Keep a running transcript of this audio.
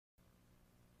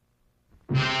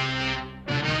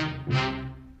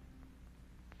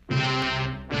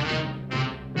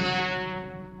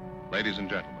Ladies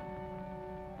and gentlemen,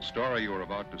 the story you are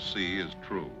about to see is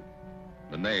true.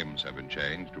 The names have been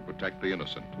changed to protect the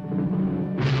innocent.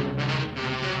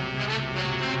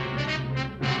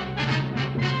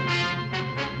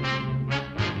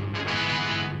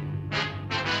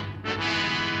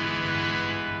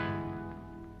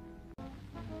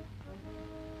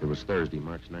 It was Thursday,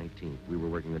 March 19th. We were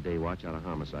working the day watch out of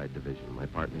Homicide Division. My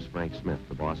partner's Frank Smith.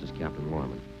 The boss is Captain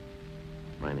Lorman.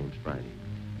 My name's Friday.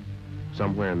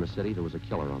 Somewhere in the city, there was a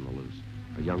killer on the loose.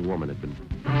 A young woman had been...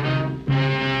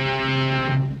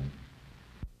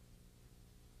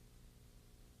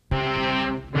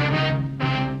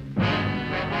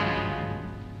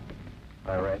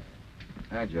 Hi, Ray.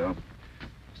 Hi, Joe.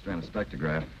 Just ran a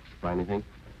spectrograph. Find anything?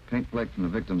 Paint flake from the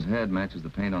victim's head matches the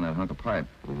paint on that hunk of pipe.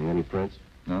 Any prints?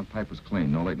 No, the pipe was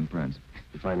clean. No latent prints.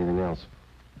 You find anything else?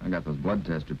 I got those blood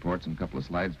test reports and a couple of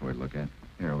slides for you to look at.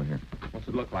 Here, over here. What's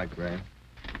it look like, Ray?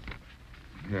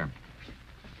 Here.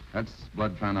 That's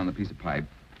blood found on the piece of pipe.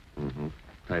 Mm-hmm.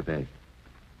 Type A. And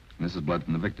this is blood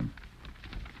from the victim.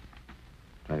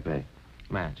 Type A.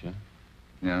 Match, huh?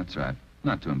 Yeah, that's right.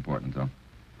 Not too important, though.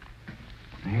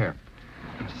 Here.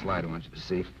 A slide I want you to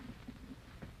see.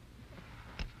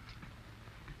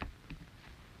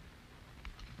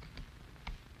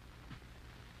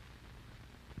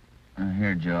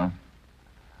 Here, Joe.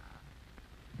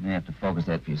 You may have to focus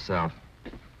that for yourself.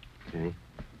 Okay.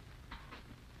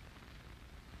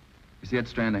 You see that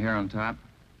strand of hair on top?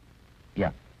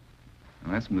 Yeah.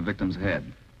 Well, that's from the victim's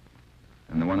head.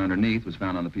 And the one underneath was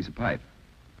found on the piece of pipe.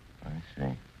 I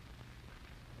see.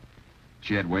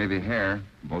 She had wavy hair.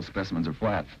 Both specimens are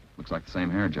flat. Looks like the same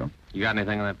hair, Joe. You got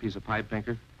anything on that piece of pipe,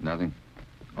 Pinker? Nothing.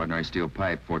 Ordinary steel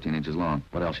pipe, 14 inches long.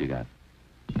 What else you got?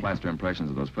 Plaster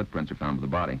impressions of those footprints are found with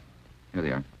the body. Here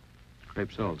they are.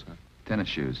 Crepe soles, huh? Tennis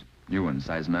shoes. New ones,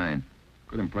 size 9.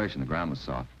 Good impression. The ground was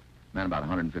soft. Man about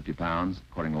 150 pounds.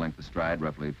 According to length of stride,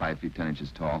 roughly 5 feet 10 inches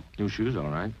tall. New shoes, all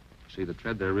right. See the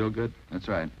tread there real good? That's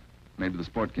right. Made by the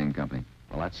Sport King Company.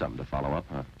 Well, that's something to follow up,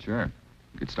 huh? Sure.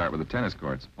 You could start with the tennis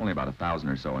courts. Only about 1,000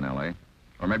 or so in L.A.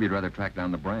 Or maybe you'd rather track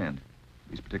down the brand.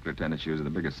 These particular tennis shoes are the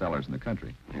biggest sellers in the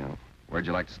country. Yeah. Where'd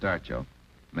you like to start, Joe?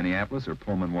 Minneapolis or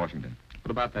Pullman, Washington?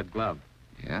 What about that glove?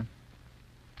 Yeah?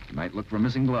 You might look for a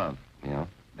missing glove. Yeah?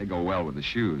 They go well with the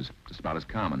shoes. Just about as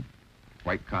common.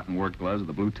 White cotton work gloves with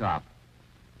a blue top.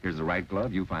 Here's the right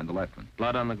glove. You find the left one.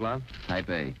 Blood on the glove? Type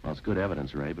A. Well, it's good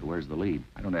evidence, Ray, but where's the lead?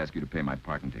 I don't ask you to pay my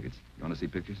parking tickets. You want to see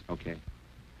pictures? Okay.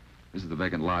 This is the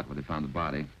vacant lot where they found the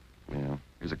body. Yeah.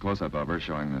 Here's a close-up of her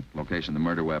showing the location of the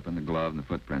murder weapon, the glove, and the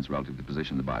footprints relative to the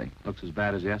position of the body. Looks as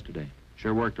bad as yesterday.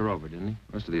 Sure worked her over, didn't he?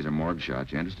 The rest of these are morgue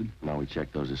shots. You interested? No, we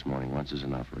checked those this morning. Once is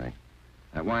enough, Ray.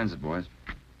 That winds it, boys.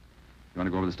 You want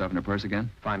to go over the stuff in her purse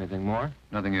again? Find anything more?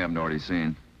 Nothing you haven't already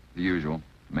seen. The usual.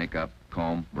 Makeup,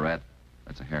 comb, barrette.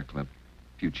 That's a hair clip.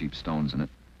 A few cheap stones in it.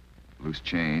 Loose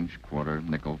change, quarter,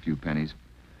 nickel, few pennies.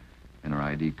 And her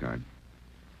ID card.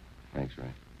 Thanks,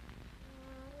 Ray.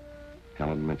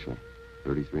 Helen Mitchell,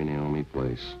 33 Naomi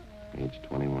Place, age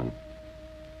 21.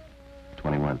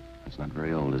 21. That's not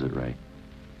very old, is it, Ray?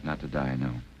 Not to die,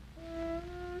 no.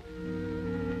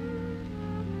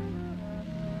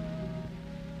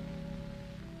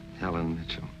 Helen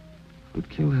Mitchell. Who'd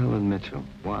kill Helen Mitchell?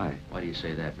 Why? Why do you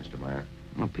say that, Mr. Meyer?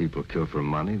 Well, people kill for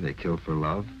money. They kill for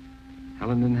love.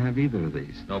 Helen didn't have either of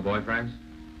these. No boyfriends?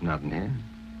 Not in here.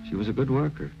 She was a good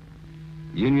worker.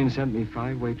 The union sent me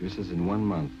 5 waitresses in 1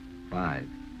 month. 5.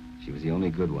 She was the only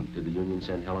good one. Did the union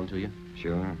send Helen to you?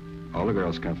 Sure. All the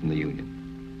girls come from the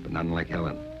union. But none like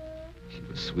Helen. She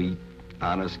was sweet,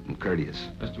 honest, and courteous.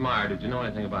 Mr. Meyer, did you know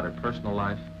anything about her personal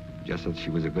life? Just that she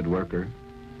was a good worker.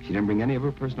 She didn't bring any of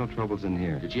her personal troubles in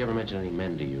here. Did she ever mention any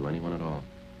men to you, anyone at all?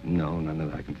 No, none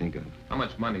that I can think of. How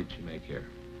much money did she make here?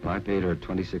 Well, I paid her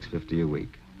 $26.50 a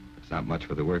week. It's not much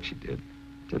for the work she did.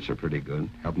 Tips are pretty good.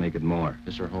 Help make it more.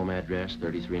 Is her home address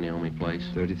 33 Naomi Place?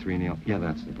 33 Neil. Yeah,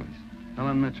 that's the place.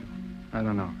 Helen Mitchell. I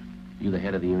don't know her. You the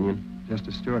head of the union? Just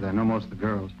a steward. I know most of the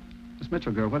girls. This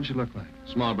Mitchell girl, what did she look like?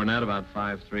 Small brunette, about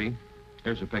 5'3".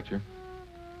 Here's her picture.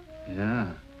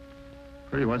 Yeah.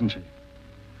 Pretty, wasn't she?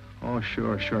 Oh,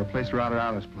 sure. Placed her out at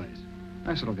Alice's place.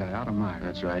 Nice little guy, out of Meyer.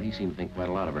 That's right. He seemed to think quite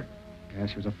a lot of her. Yeah,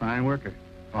 she was a fine worker.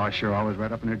 Oh, sure, always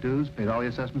right up in her dues. Paid all the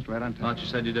assessments right on time. Thought you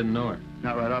said you didn't know her.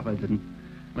 Not right off, I didn't.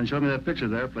 When she showed me that picture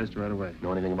there, placed her right away.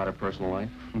 Know anything about her personal life?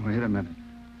 Wait a minute.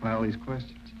 Why all these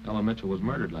questions? Helen Mitchell was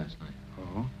murdered last night.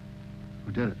 Oh?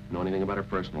 Who did it? Know anything about her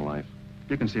personal life?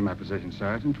 You can see my position,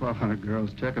 Sergeant. 1,200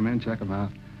 girls. Check them in, check them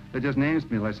out. They're just names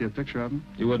to me till I see a picture of them.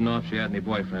 You wouldn't know if she had any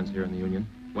boyfriends here in the union?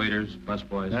 Waiters,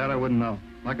 busboys? That I wouldn't know.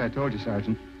 Like I told you,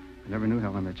 Sergeant, I never knew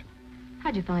Helen Mitchell.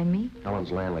 How'd you find me? Helen's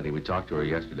landlady. We talked to her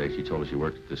yesterday. She told us she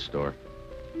worked at this store.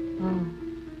 Oh,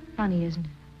 funny, isn't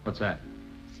it? What's that?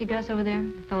 See Gus over there,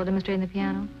 the fellow demonstrating the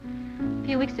piano? A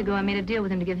few weeks ago, I made a deal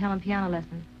with him to give Helen piano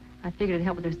lessons. I figured it'd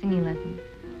help with her singing lessons.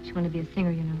 She wanted to be a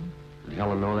singer, you know. Did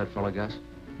Helen know that fella, Gus?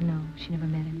 No, she never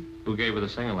met him. Who gave her the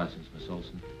singing lessons, Miss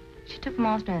Olson? She took from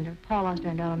Ostrander, Paul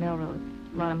Ostrander, out on Melrose.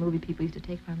 A lot of movie people used to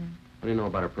take from him. What do you know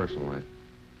about her personal life?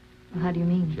 Well, how do you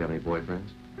mean? Does she have any boyfriends?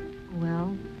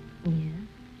 Well, yeah.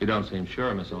 You don't seem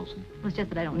sure, Miss Olson. Well, it's just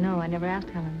that I don't know. I never asked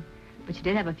Helen. But she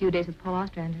did have a few days with Paul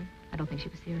Ostrander. I don't think she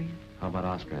was serious. How about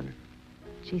Ostrander?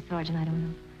 Gee, Sergeant, I don't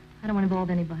know. I don't want to involve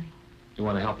anybody. You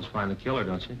want to help us find the killer,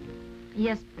 don't you?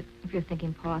 Yes, but if you're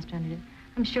thinking Paul Ostrander did,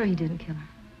 I'm sure he didn't kill her.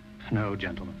 No,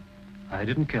 gentlemen. I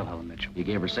didn't kill Helen Mitchell. You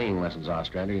gave her singing lessons,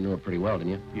 Ostrander. You knew her pretty well,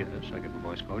 didn't you? Yes, I gave her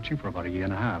voice coaching for about a year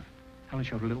and a half. Helen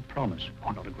showed a little promise.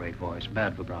 Oh, not a great voice.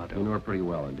 Bad vibrato. You knew her pretty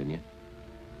well, didn't you?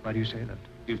 Why do you say that?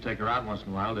 You'd take her out once in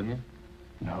a while, didn't you?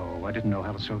 No, I didn't know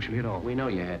Helen socially at all. We know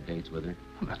you had dates with her.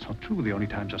 Well, that's not true. The only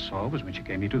times I saw her was when she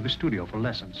came into the studio for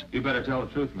lessons. You better tell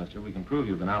the truth, mister. We can prove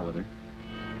you've been out with her.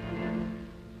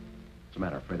 What's the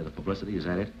matter? Afraid of the publicity? Is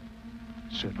that it?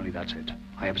 Certainly, that's it.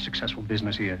 I have a successful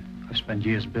business here. I've spent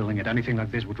years building it. Anything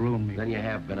like this would ruin me. Then you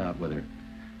have been out with her.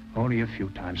 Only a few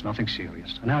times, nothing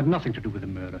serious. And I had nothing to do with the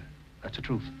murder. That's the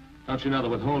truth. Don't you know that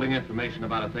withholding information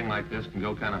about a thing like this can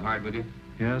go kind of hard with you?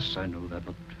 Yes, I know that,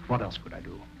 but what else could I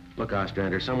do? Look,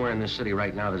 Ostrander, somewhere in this city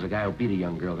right now, there's a guy who beat a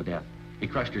young girl to death. He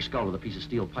crushed her skull with a piece of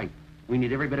steel pipe. We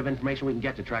need every bit of information we can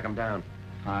get to track him down.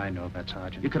 I know that,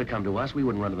 Sergeant. You could have come to us. We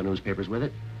wouldn't run to the newspapers with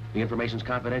it. The information's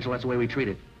confidential. That's the way we treat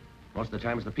it. Most of the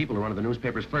time, it's the people who run to the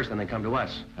newspapers first, then they come to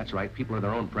us. That's right. People are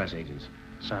their own press agents.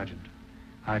 Sergeant,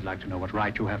 I'd like to know what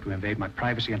right you have to invade my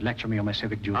privacy and lecture me on my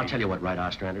civic duty. I'll tell you what right,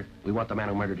 Ostrander. We want the man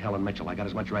who murdered Helen Mitchell. I got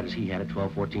as much right as he had at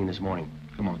 12:14 this morning.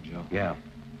 Come on, Joe. Yeah.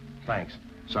 Thanks.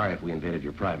 Sorry if we invaded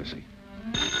your privacy.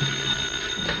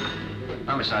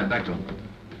 Homicide, Bechtel.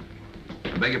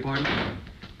 I beg your pardon?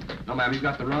 No, ma'am, you've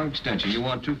got the wrong extension. You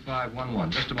want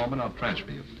 2511. Just a moment, I'll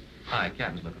transfer you. Hi,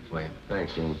 Captain's looking for you.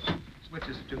 Thanks, James. Switch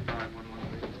is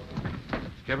 2511, please.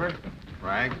 Skipper?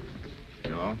 Frank?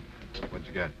 Joe? What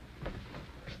you got?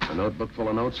 A notebook full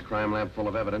of notes, crime lab full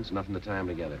of evidence, nothing to tie them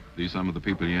together. These some of the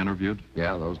people you interviewed?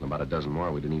 Yeah, those and about a dozen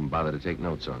more we didn't even bother to take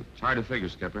notes on. It's hard to figure,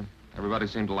 Skipper. Everybody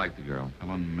seemed to like the girl.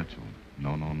 Helen Mitchell.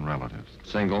 No known relatives.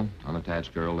 Single,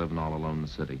 unattached girl living all alone in the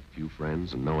city. Few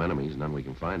friends and no enemies, none we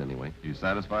can find anyway. You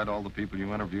satisfied all the people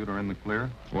you interviewed are in the clear?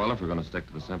 Well, if we're going to stick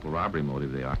to the simple robbery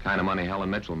motive, they are. The kind of money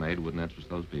Helen Mitchell made wouldn't interest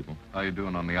those people. How you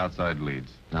doing on the outside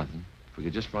leads? Nothing. If we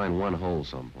could just find one hole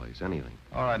someplace, anything.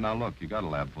 All right, now look, you got a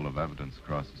lab full of evidence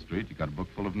across the street. You got a book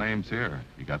full of names here.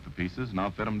 You got the pieces, now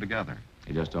fit them together.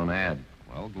 You just don't add.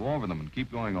 Well, go over them and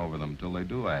keep going over them until they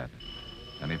do add.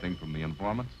 Anything from the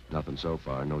informants? Nothing so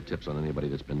far. No tips on anybody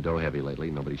that's been dough heavy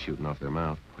lately. Nobody shooting off their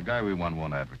mouth. The guy we want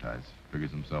won't advertise. Figures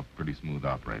himself a pretty smooth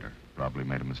operator. Probably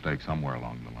made a mistake somewhere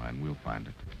along the line. We'll find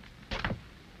it.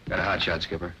 Got a hot shot,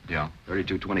 Skipper. Yeah?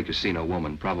 3220 Casino,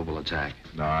 woman, probable attack.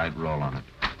 All right, roll on it.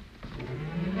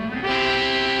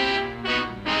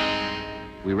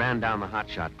 We ran down the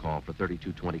hotshot call for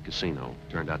 3220 Casino.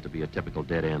 Turned out to be a typical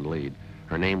dead-end lead.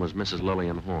 Her name was Mrs.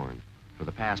 Lillian Horn. For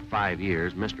the past 5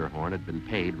 years, Mr. Horn had been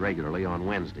paid regularly on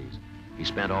Wednesdays. He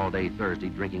spent all day Thursday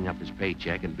drinking up his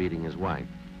paycheck and beating his wife.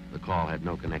 The call had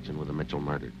no connection with the Mitchell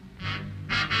murder.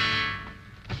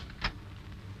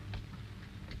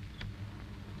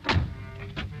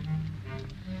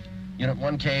 Unit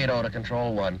 1K80 to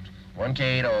Control 1.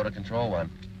 1K80 to Control 1.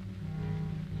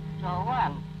 Control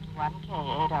 1.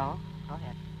 1K80. Go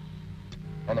ahead.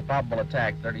 On the probable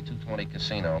attack, 3220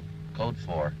 Casino, code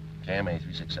 4, KMA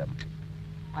 367.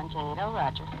 1K80,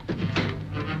 roger.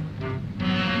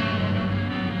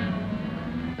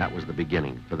 That was the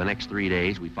beginning. For the next 3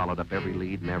 days, we followed up every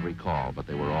lead and every call, but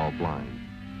they were all blind.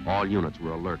 All units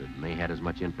were alerted, and they had as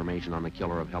much information on the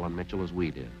killer of Helen Mitchell as we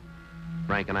did.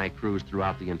 Frank and I cruised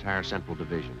throughout the entire Central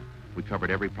Division. We covered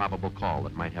every probable call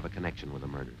that might have a connection with the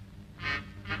murder.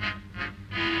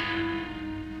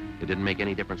 It didn't make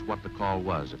any difference what the call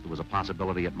was. If there was a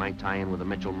possibility it might tie in with the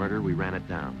Mitchell murder, we ran it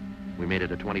down. We made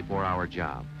it a 24-hour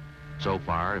job. So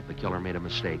far, if the killer made a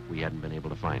mistake, we hadn't been able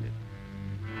to find it.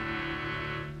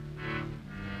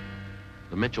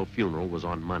 The Mitchell funeral was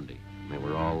on Monday, and they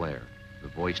were all there. The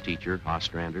voice teacher,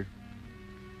 Ostrander,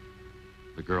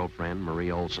 the girlfriend, Marie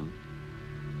Olson,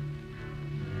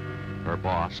 her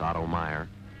boss, Otto Meyer,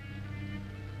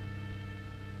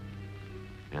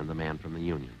 and the man from the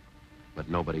union. But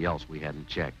nobody else we hadn't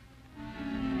checked.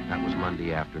 That was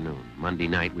Monday afternoon. Monday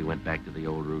night, we went back to the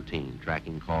old routine,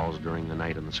 tracking calls during the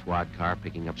night in the squad car,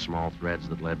 picking up small threads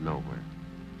that led nowhere.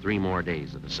 3 more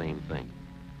days of the same thing.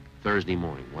 Thursday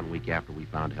morning, 1 week after we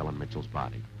found Helen Mitchell's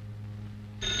body.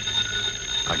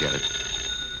 I'll get it.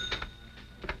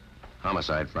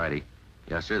 Homicide, Friday.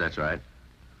 Yes, sir, that's right.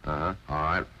 Uh-huh. All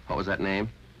right. What was that name?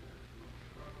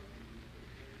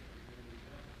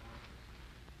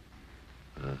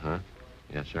 Uh-huh.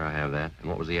 Yes, sir, I have that. And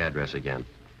what was the address again?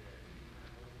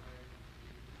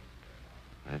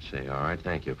 Let's see. All right,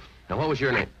 thank you. Now, what was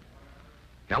your name?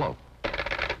 Hello.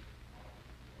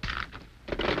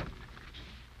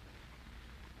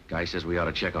 Guy says we ought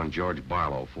to check on George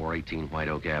Barlow, 418 White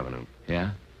Oak Avenue.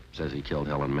 Yeah? Says he killed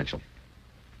Helen Mitchell.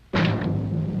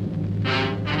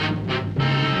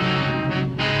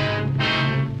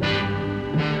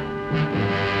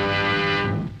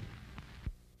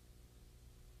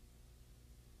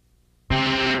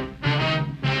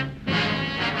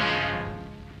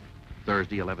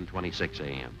 Thursday, 11:26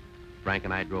 a.m. Frank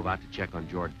and I drove out to check on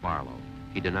George Barlow.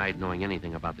 He denied knowing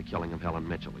anything about the killing of Helen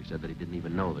Mitchell. He said that he didn't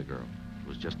even know the girl. It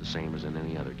was just the same as in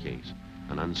any other case.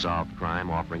 An unsolved crime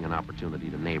offering an opportunity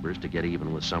to neighbors to get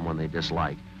even with someone they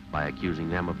dislike by accusing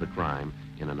them of the crime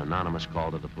in an anonymous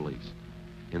call to the police.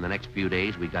 In the next few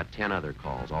days, we got 10 other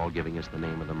calls, all giving us the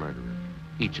name of the murderer.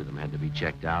 Each of them had to be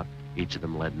checked out. Each of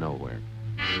them led nowhere.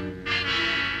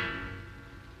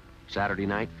 Saturday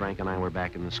night, Frank and I were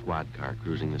back in the squad car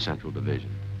cruising the Central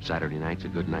Division. Saturday night's a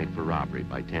good night for robbery.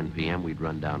 By 10 p.m., we'd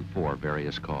run down 4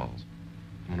 various calls.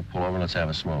 I'm gonna pull over. Let's have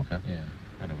a smoke, huh? Yeah,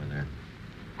 right over there.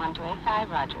 1285,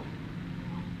 Roger.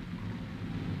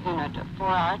 Unit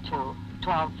 4R2,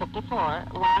 1254,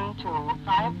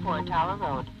 1254 Tower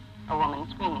Road. A woman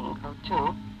screaming, code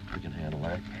 2. We can handle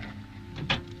that.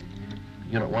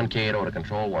 Unit 1K80 to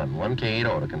Control 1.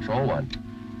 1K80 to Control 1.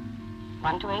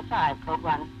 1285, code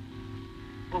 1.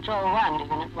 Control 1 to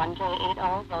Unit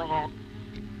 1K80, go ahead.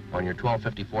 On your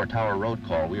 1254 Tower Road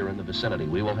call, we are in the vicinity.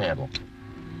 We will handle.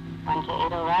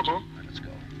 1K80, Roger. All right, let's go.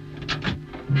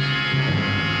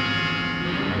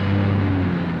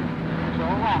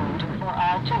 Control 1 to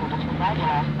 4R2, disregard your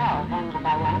last call, handled by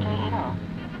 1K80.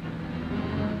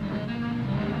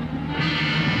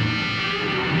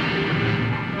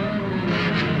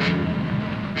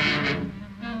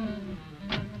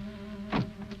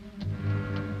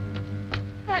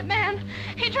 That man,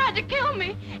 he tried to kill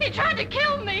me. He tried to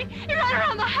kill me. He ran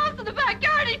around the house in the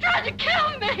backyard. He tried to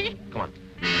kill me. Come on.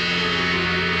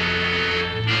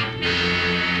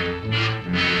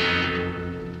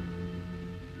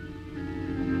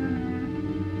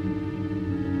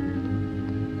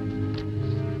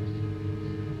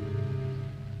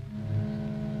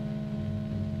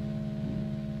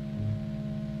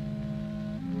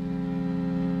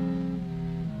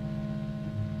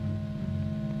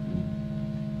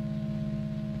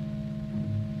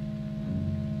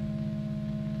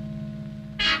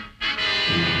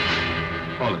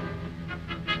 Hold it.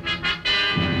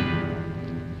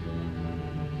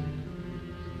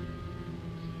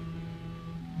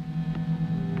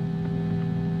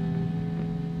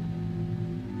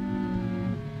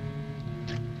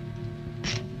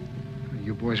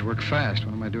 You boys work fast.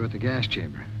 What am I doing at the gas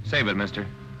chamber? Save it, mister.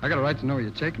 I got a right to know where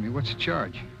you're taking me. What's the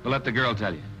charge? We'll let the girl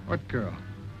tell you. What girl?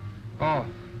 Oh, what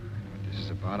this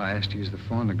is about. I asked to use the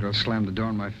phone. The girl slammed the door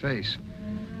in my face.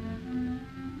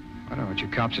 I don't know what you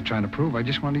cops are trying to prove. I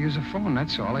just wanted to use the phone,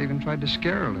 that's all. I even tried to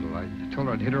scare her a little. I told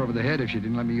her I'd hit her over the head if she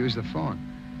didn't let me use the phone.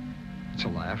 It's a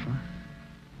laugh, huh?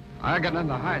 I got nothing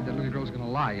to hide. That little girl's gonna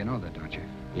lie. You know that, don't you?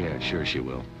 Yeah, sure she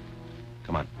will.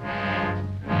 Come on.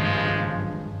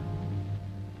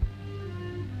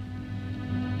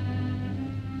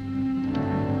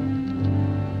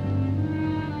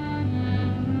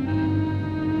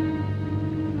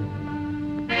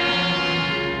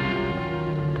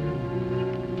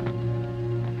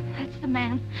 That's the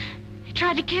man. He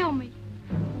tried to kill me.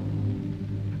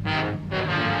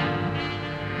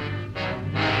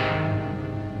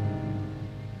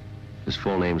 His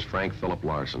full name's Frank Philip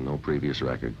Larson. No previous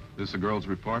record. This the girl's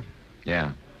report?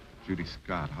 Yeah. Judy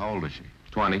Scott. How old is she?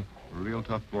 20. A real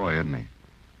tough boy, isn't he?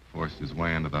 Forced his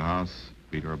way into the house,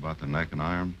 beat her about the neck and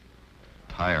arm.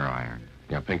 Tire iron.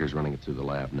 Yeah, Pinker's running it through the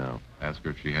lab now. Asked her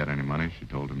if she had any money. She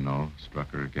told him no.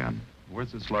 Struck her again.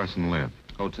 Where's this Larson live?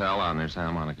 Hotel on there,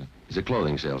 Santa Monica. He's a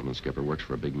clothing salesman, Skipper. Works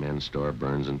for a big men's store,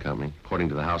 Burns and Company. According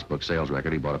to the housebook sales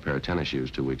record, he bought a pair of tennis shoes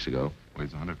 2 weeks ago.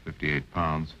 Weighs 158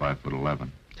 pounds, 5'11".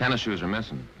 Tennis shoes are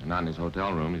missing. They're not in his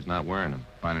hotel room. He's not wearing them.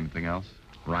 Find anything else?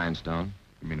 Rhinestone.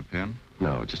 You mean a pin?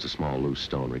 No, just a small loose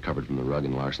stone recovered from the rug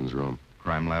in Larson's room.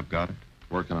 Crime lab got it?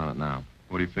 Working on it now.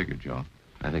 What do you figure, Joe?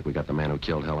 I think we got the man who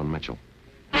killed Helen Mitchell.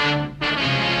 A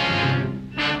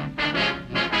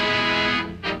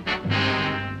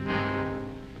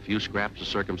few scraps of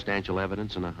circumstantial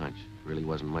evidence and a hunch. Really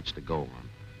wasn't much to go on.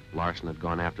 Larson had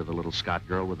gone after the little Scott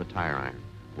girl with a tire iron.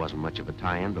 Wasn't much of a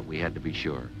tie-in, but we had to be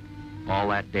sure. All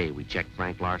that day, we checked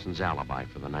Frank Larson's alibi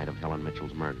for the night of Helen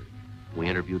Mitchell's murder. We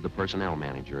interviewed the personnel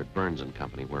manager at Burns &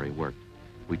 Company where he worked.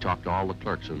 We talked to all the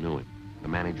clerks who knew him, the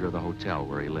manager of the hotel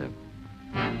where he lived.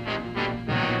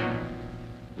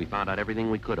 We found out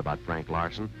everything we could about Frank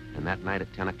Larson, and that night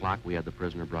at 10 o'clock, we had the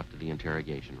prisoner brought to the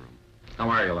interrogation room. How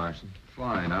are you, Larson?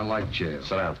 Fine. I like jail.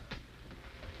 Sit down.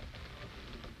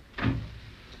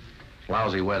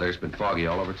 Lousy weather. It's been foggy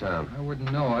all over town. I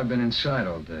wouldn't know. I've been inside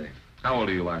all day. How old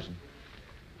are you, Larson?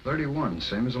 31,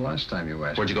 same as the last time you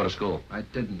asked Where'd you me. go to school? I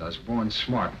didn't. I was born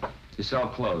smart. You sell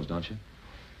clothes, don't you?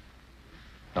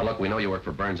 Now, look, we know you work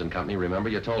for Burns & Company. Remember,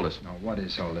 you told us. Now, what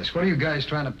is all this? What are you guys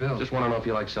trying to build? Just want to know if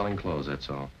you like selling clothes, that's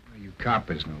all. Well, you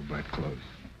coppers know about clothes.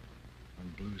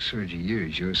 On blue serge a year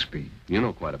is your speed. You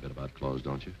know quite a bit about clothes,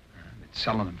 don't you? I've been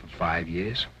selling them for 5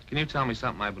 years. Can you tell me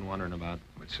something I've been wondering about?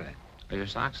 What's that? Are your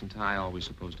socks and tie always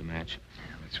supposed to match?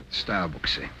 Yeah, that's what the style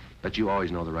books say. But you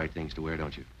always know the right things to wear,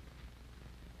 don't you?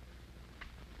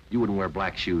 You wouldn't wear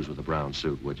black shoes with a brown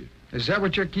suit, would you? Is that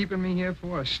what you're keeping me here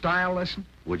for? A style lesson?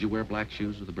 Would you wear black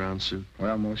shoes with a brown suit?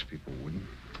 Well, most people wouldn't.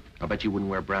 I bet you wouldn't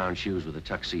wear brown shoes with a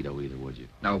tuxedo either, would you?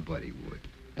 Nobody would.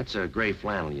 That's a gray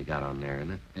flannel you got on there,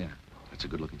 isn't it? Yeah. That's a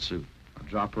good-looking suit. I'll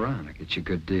drop around. I'll get you a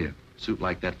good deal. Suit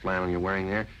like that flannel you're wearing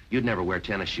there, you'd never wear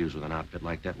tennis shoes with an outfit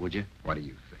like that, would you? What do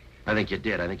you think? I think you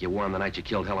did. I think you wore them the night you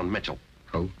killed Helen Mitchell.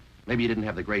 Who? Maybe you didn't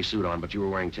have the gray suit on, but you were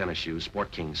wearing tennis shoes,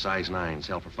 Sport King, size 9,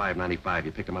 sell for $5.95.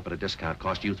 You picked them up at a discount,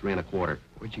 cost you $3 1/4.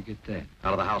 Where'd you get that?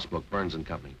 Out of the house book, Burns &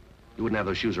 Company. You wouldn't have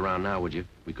those shoes around now, would you?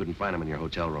 We couldn't find them in your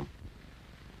hotel room.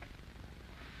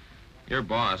 Your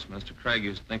boss, Mr. Craig,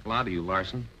 used to think a lot of you,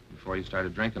 Larson, before you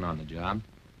started drinking on the job.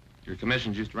 Your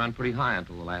commissions used to run pretty high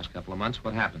until the last couple of months.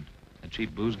 What happened? That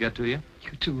cheap booze get to you?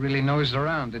 You two really nosed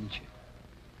around, didn't you?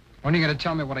 When are you going to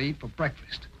tell me what I eat for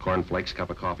breakfast? Cornflakes, cup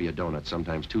of coffee, a donut,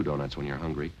 sometimes 2 donuts when you're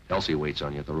hungry. Elsie waits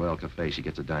on you at the Royal Cafe. She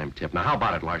gets a dime tip. Now, how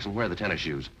about it, Larson? Where are the tennis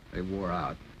shoes? They wore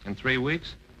out. In 3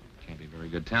 weeks? Can't be very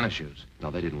good tennis shoes. No,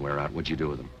 they didn't wear out. What'd you do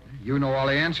with them? You know all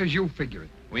the answers. You figure it.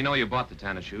 We know you bought the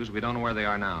tennis shoes. We don't know where they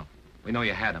are now. We know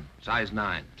you had them. Size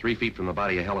 9. 3 feet from the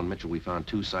body of Helen Mitchell, we found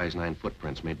 2 size 9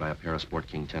 footprints made by a pair of Sport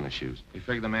King tennis shoes. We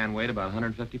figured the man weighed about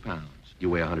 150 pounds. You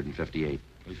weigh 158.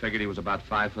 We figured he was about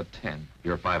 5'10".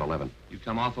 You're 5'11". You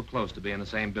come awful close to being the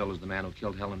same build as the man who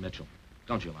killed Helen Mitchell.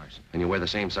 Don't you, Larson? And you wear the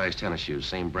same size tennis shoes,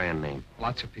 same brand name.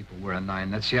 Lots of people wear a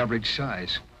 9. That's the average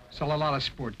size. Sell a lot of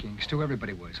Sport Kings, too.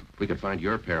 Everybody wears them. If we could find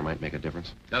your pair, might make a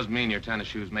difference. Doesn't mean your tennis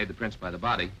shoes made the prints by the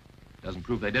body. Doesn't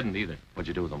prove they didn't either. What'd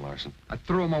you do with them, Larson? I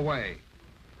threw them away.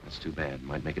 That's too bad.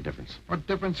 Might make a difference. What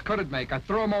difference could it make? I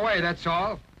threw them away, that's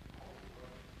all.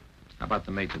 How about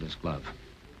the mate to this glove?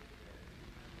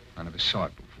 I never saw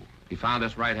it before. He found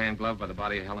this right-hand glove by the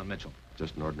body of Helen Mitchell.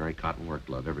 Just an ordinary cotton work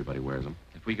glove. Everybody wears them.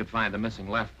 If we could find the missing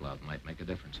left glove, it might make a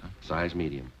difference, huh? Size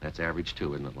medium. That's average,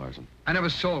 too, isn't it, Larson? I never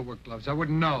sold work gloves. I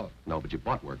wouldn't know. No, but you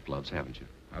bought work gloves, haven't you?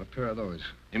 Got a pair of those.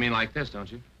 You mean like this,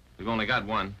 don't you? We've only got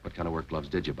one. What kind of work gloves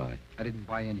did you buy? I didn't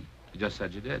buy any. You just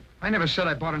said you did. I never said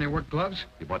I bought any work gloves.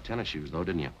 You bought tennis shoes, though,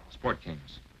 didn't you? Sport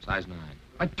Kings, size 9.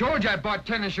 I told you I bought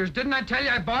tennis shoes. Didn't I tell you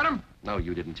I bought them? No,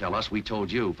 you didn't tell us. We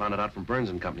told you. Found it out from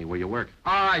Burns & Company where you work.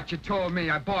 All right, you told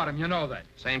me I bought them. You know that.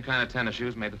 Same kind of tennis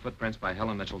shoes made the footprints by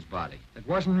Helen Mitchell's body. It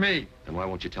wasn't me. Then why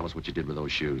won't you tell us what you did with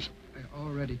those shoes? I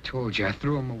already told you. I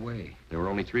threw them away. They were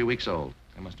only 3 weeks old.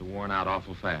 They must have worn out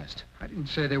awful fast. I didn't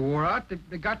say they wore out.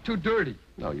 They got too dirty.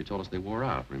 No, you told us they wore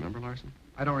out. Remember, Larson?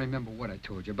 I don't remember what I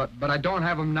told you, but I don't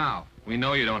have them now. We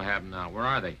know you don't have them now. Where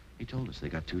are they? He told us they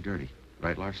got too dirty.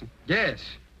 Right, Larson? Yes.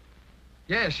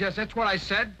 Yes, that's what I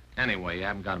said. Anyway, you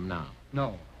haven't got them now.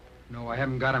 No, I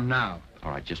haven't got them now.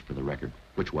 All right, just for the record,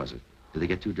 which was it? Did they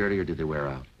get too dirty or did they wear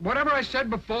out? Whatever I said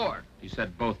before. You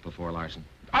said both before, Larson.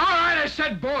 All right, I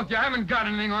said both. You haven't got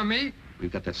anything on me.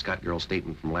 We've got that Scott girl's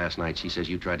statement from last night. She says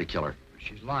you tried to kill her.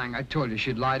 She's lying. I told you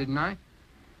she'd lie, didn't I?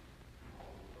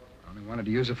 I only wanted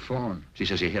to use a phone. She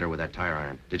says you hit her with that tire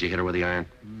iron. Did you hit her with the iron?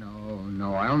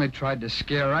 No. I only tried to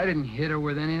scare her. I didn't hit her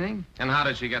with anything. And how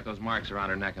did she get those marks around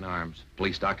her neck and arms?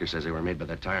 Police doctor says they were made by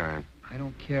that tire iron. I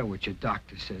don't care what your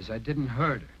doctor says. I didn't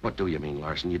hurt her. What do you mean,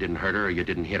 Larson? You didn't hurt her or you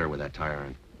didn't hit her with that tire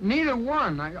iron? Neither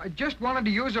one. I just wanted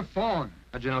to use a phone.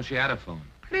 How'd you know she had a phone?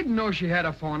 I didn't know she had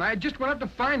a phone. I just went up to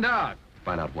find out.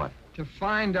 Find out what? To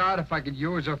find out if I could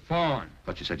use her phone.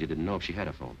 But you said you didn't know if she had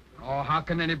a phone. Oh, how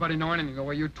can anybody know anything the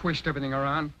way you twist everything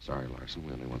around? Sorry, Larson.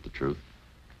 We only want the truth.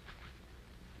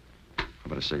 How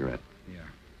about a cigarette? Yeah.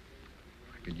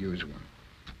 I could use one.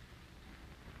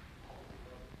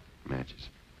 Matches.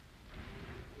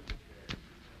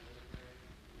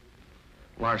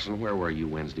 Larson, where were you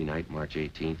Wednesday night, March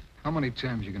 18th? How many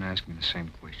times are you going to ask me the same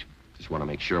question? Just want to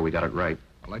make sure we got it right.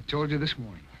 Well, I told you this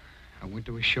morning. I went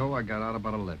to a show. I got out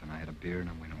about 11. I had a beer and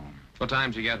I went home. What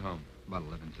time did you get home? About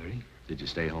 11:30. Did you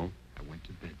stay home? I went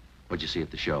to bed. What'd you see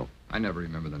at the show? I never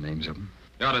remember the names of them.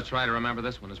 You ought to try to remember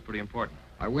this one. It's pretty important.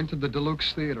 I went to the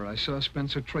Deluxe Theater. I saw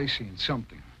Spencer Tracy in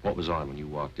something. What was on when you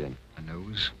walked in? A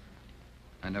news.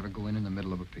 I never go in the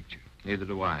middle of a picture. Neither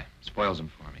do I. Spoils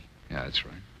them for me. Yeah, that's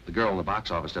right. The girl in the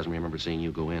box office doesn't remember seeing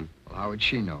you go in. Well, how would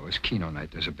she know? It's Keno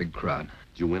night. There's a big crowd.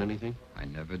 Did you win anything? I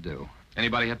never do.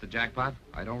 Anybody hit the jackpot?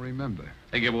 I don't remember.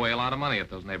 They give away a lot of money at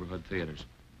those neighborhood theaters.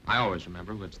 I always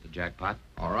remember who hits the jackpot.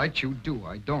 All right, you do.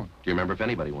 I don't. Do you remember if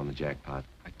anybody won the jackpot?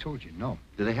 I told you no.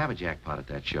 Did they have a jackpot at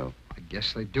that show? I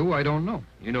guess they do. I don't know.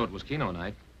 You knew it was Keno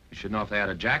night. You should know if they had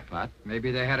a jackpot.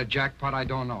 Maybe they had a jackpot. I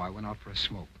don't know. I went out for a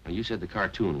smoke. Now, you said the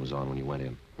cartoon was on when you went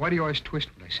in. Why do you always twist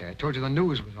what I say? I told you the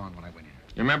news was on when I went in.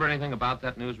 You remember anything about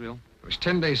that newsreel? It was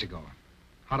 10 days ago.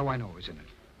 How do I know it was in it?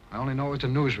 I only know it was a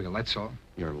newsreel, that's all.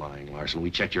 You're lying, Larson. We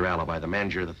checked your alibi. The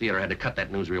manager of the theater had to cut that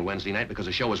newsreel Wednesday night because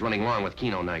the show was running long with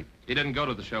Keno night. You didn't go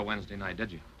to the show Wednesday night,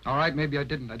 did you? All right, maybe I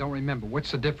didn't. I don't remember.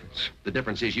 What's the difference? The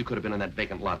difference is you could have been in that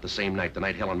vacant lot the same night, the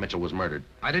night Helen Mitchell was murdered.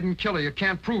 I didn't kill her. You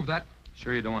can't prove that.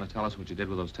 Sure you don't want to tell us what you did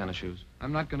with those tennis shoes?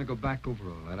 I'm not going to go back over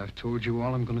all that. I've told you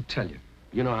all I'm going to tell you.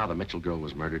 You know how the Mitchell girl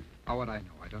was murdered? How would I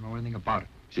know? I don't know anything about it.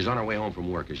 She's on her way home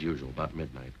from work as usual, about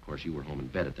midnight. Of course, you were home in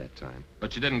bed at that time.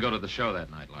 But you didn't go to the show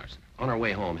that night, Larson. On her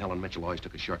way home, Helen Mitchell always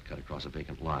took a shortcut across a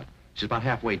vacant lot. She's about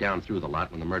halfway down through the lot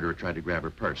when the murderer tried to grab her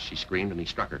purse. She screamed and he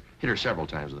struck her, hit her several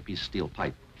times with a piece of steel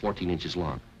pipe, 14 inches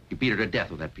long. He beat her to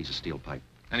death with that piece of steel pipe.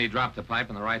 And he dropped the pipe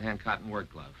in the right-hand cotton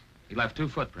work glove. He left 2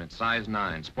 footprints, size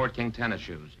 9, Sport King tennis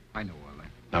shoes. I know all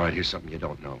that. All right, here's something you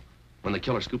don't know. When the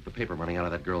killer scooped the paper money out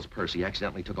of that girl's purse, he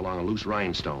accidentally took along a loose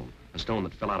rhinestone, a stone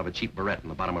that fell out of a cheap barrette in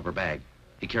the bottom of her bag.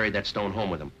 He carried that stone home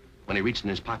with him. When he reached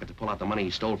in his pocket to pull out the money he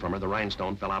stole from her, the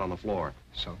rhinestone fell out on the floor.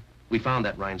 So? We found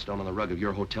that rhinestone on the rug of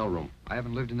your hotel room. I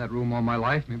haven't lived in that room all my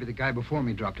life. Maybe the guy before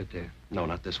me dropped it there. No,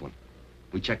 not this one.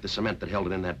 We checked the cement that held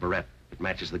it in that barrette. It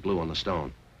matches the glue on the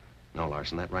stone. No,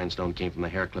 Larson, that rhinestone came from the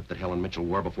hair clip that Helen Mitchell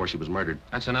wore before she was murdered.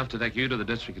 That's enough to take you to the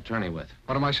district attorney with.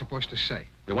 What am I supposed to say?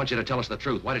 We want you to tell us the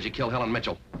truth. Why did you kill Helen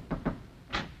Mitchell?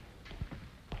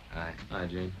 Hi. Hi,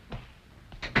 Gene.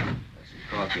 Some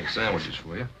coffee and sandwiches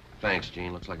for you. Thanks,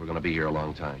 Gene. Looks like we're going to be here a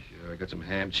long time. Sure, I got some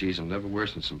ham, cheese, and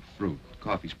liverwurst and some fruit.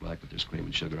 Coffee's black, but there's cream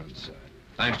and sugar on the side.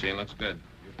 Thanks, Gene. Looks good.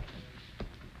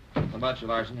 How about you,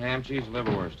 Larson? Ham, cheese,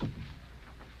 liverwurst.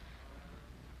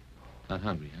 Not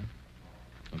hungry, huh?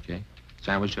 Okay.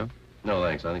 Sandwich, Joe? No,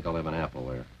 thanks. I think I'll have an apple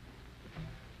there.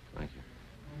 Thank you.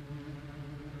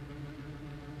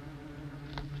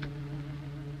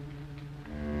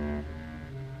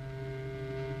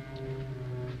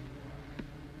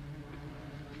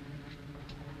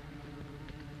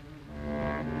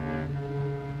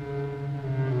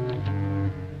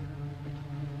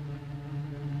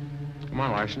 Come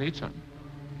on, Larson, eat something.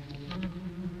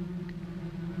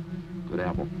 Good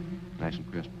apple. Nice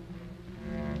and crisp.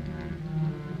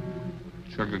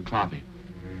 Sure good coffee.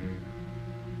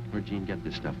 Where'd Gene get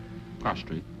this stuff? Cross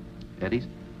street. Eddie's?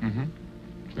 Mm-hmm.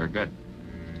 Very good.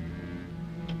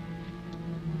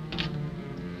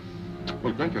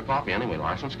 Well, drink your coffee anyway,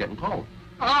 Larson. It's getting cold.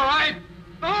 All right!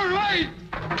 All right!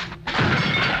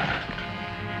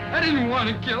 I didn't want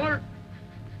to kill her.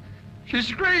 She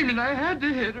screamed and I had to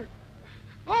hit her.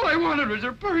 All I wanted was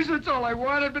her purse, that's all I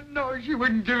wanted, but no, she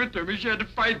wouldn't give it to me. She had to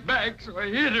fight back, so I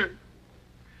hit her.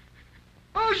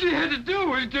 All she had to do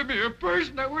was give me her purse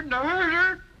and I wouldn't have hurt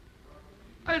her.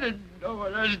 I didn't know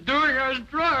what I was doing. I was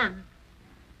drunk.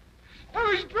 I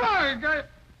was drunk.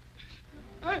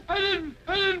 I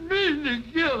didn't mean to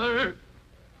kill her.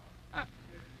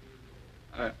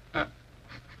 I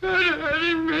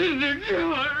didn't mean to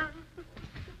kill her.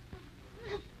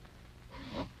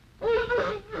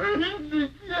 I didn't mean to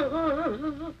kill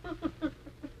her.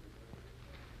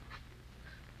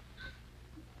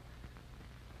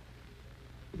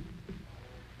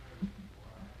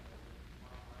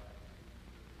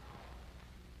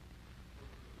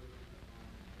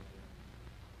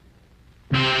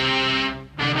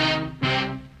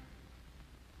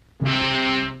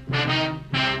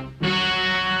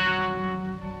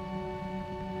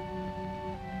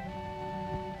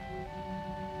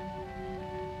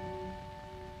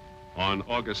 On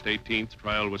August 18th,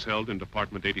 trial was held in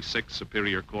Department 86,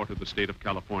 Superior Court of the State of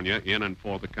California, in and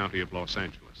for the County of Los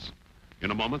Angeles.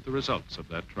 In a moment, the results of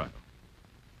that trial.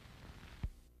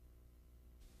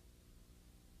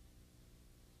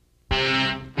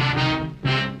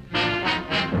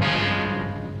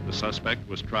 The suspect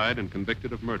was tried and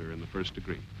convicted of murder in the first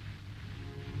degree.